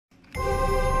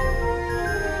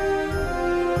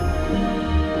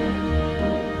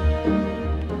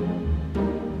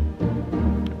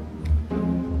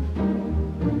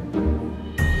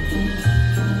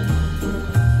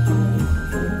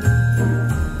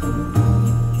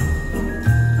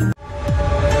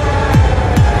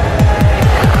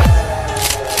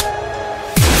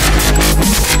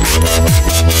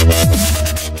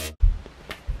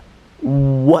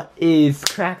is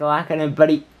crack-a-lackin'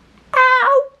 everybody?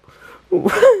 Ow!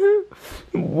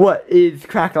 What is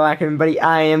crack-a-lackin' everybody?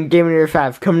 I am Gameanator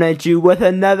 5 coming at you with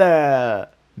another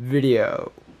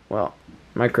video. Well,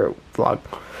 micro vlog.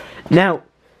 Now,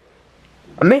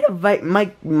 I made a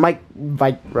micro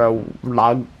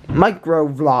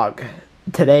vlog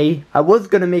today. I was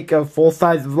gonna make a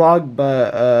full-size vlog,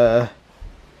 but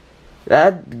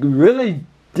that really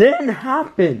didn't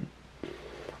happen.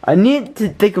 I need to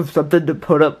think of something to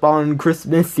put up on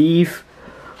Christmas Eve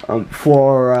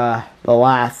for the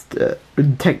last,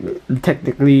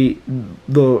 technically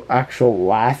the actual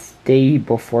last day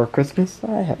before Christmas.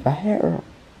 I have a hair.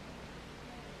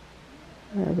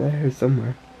 I have a hair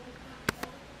somewhere.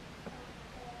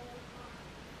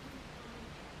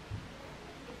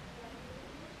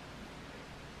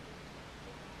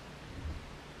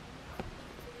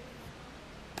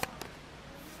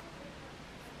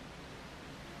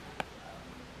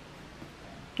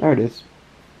 There it is.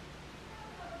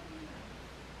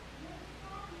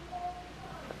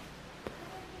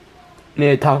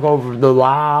 Need to talk over the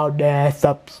loudness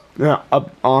up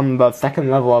on the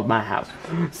second level of my house.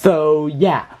 So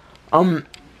yeah,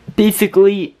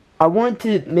 basically I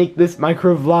wanted to make this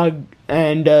micro vlog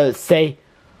and say,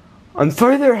 I'm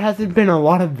sorry there hasn't been a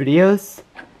lot of videos.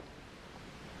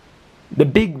 The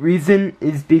big reason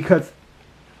is because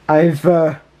I've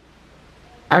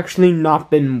actually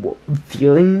not been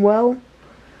feeling well,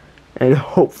 and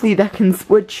hopefully that can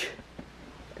switch.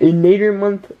 Inator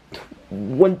month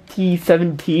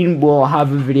 2017 will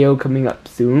have a video coming up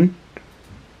soon.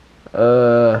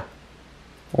 Hold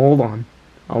on,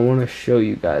 I want to show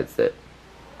you guys it.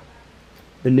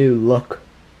 The new look.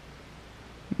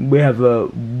 We have a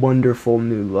wonderful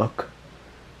new look.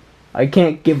 I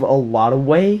can't give a lot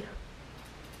away,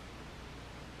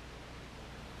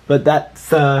 but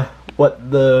that's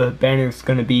what the banner's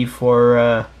gonna be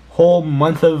for whole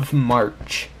month of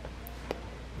March.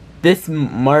 This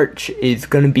March is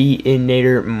gonna be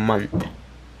Inator month.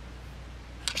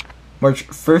 March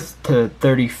 1st to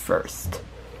 31st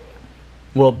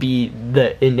will be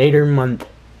the Inator month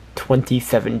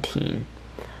 2017.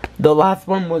 The last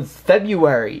one was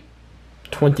February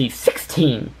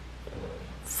 2016.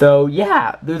 So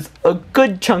yeah, there's a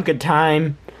good chunk of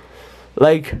time.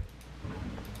 Like,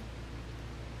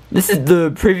 this is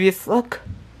the previous look.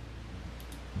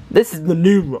 This is the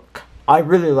new look. I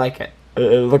really like it. It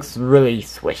looks really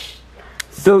swish.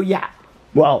 So yeah,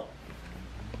 well,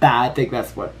 I think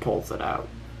that's what pulls it out.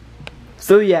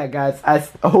 So yeah, guys, I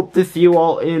hope to see you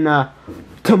all in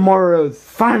tomorrow's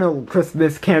final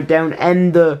Christmas countdown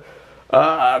and the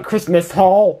Christmas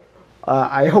haul.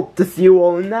 I hope to see you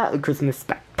all in that, the Christmas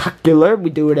spectacular. We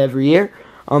do it every year.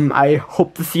 I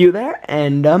hope to see you there,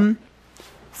 and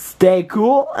stay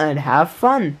cool and have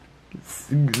fun.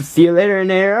 See you later,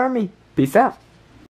 Inator Army. Peace out.